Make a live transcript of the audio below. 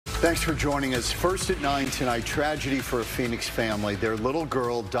Thanks for joining us. First at 9 tonight, tragedy for a Phoenix family. Their little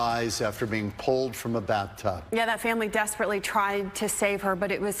girl dies after being pulled from a bathtub. Yeah, that family desperately tried to save her,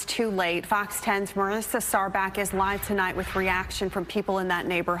 but it was too late. Fox 10's Marissa Sarbach is live tonight with reaction from people in that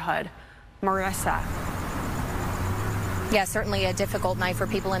neighborhood. Marissa. Yeah, certainly a difficult night for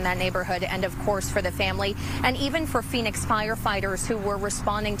people in that neighborhood and, of course, for the family and even for Phoenix firefighters who were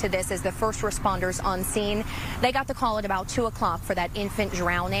responding to this as the first responders on scene. They got the call at about 2 o'clock for that infant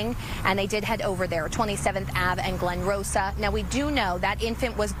drowning, and they did head over there, 27th Ave and Glen Rosa. Now, we do know that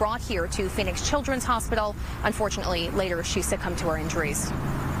infant was brought here to Phoenix Children's Hospital. Unfortunately, later she succumbed to her injuries.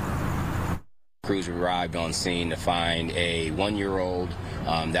 Crews arrived on scene to find a 1-year-old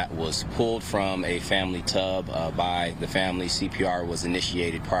that was pulled from a family tub by the family. CPR was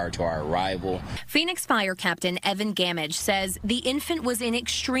initiated prior to our arrival. Phoenix Fire Captain Evan Gamage says the infant was in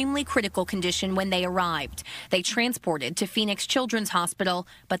extremely critical condition when they arrived. They transported to Phoenix Children's Hospital,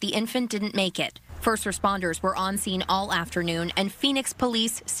 but the infant didn't make it. First responders were on scene all afternoon, and Phoenix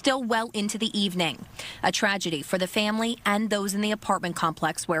police still well into the evening. A tragedy for the family and those in the apartment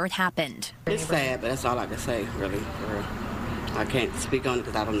complex where it happened. It's sad, but that's all I can say, really. I can't speak on it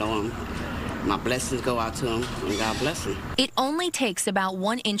because I don't know him. My blessings go out to him, and God bless him. It only takes about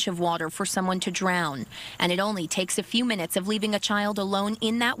 1 inch of water for someone to drown, and it only takes a few minutes of leaving a child alone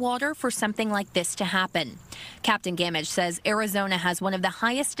in that water for something like this to happen. Captain Gamage says Arizona has one of the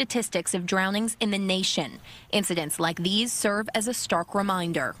highest statistics of drownings in the nation. Incidents like these serve as a stark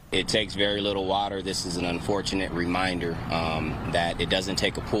reminder. It takes very little water. This is an unfortunate reminder that it doesn't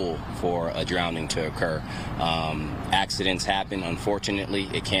take a pool for a drowning to occur. Accidents happen, unfortunately.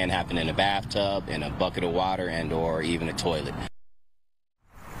 It can happen in a bathtub, in a bucket of water, and or even a toilet.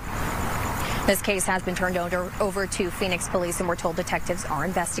 This case has been turned over to Phoenix Police, and we're told detectives are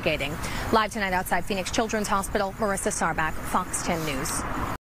investigating. Live tonight outside Phoenix Children's Hospital, Marissa Sarbach, Fox 10 News.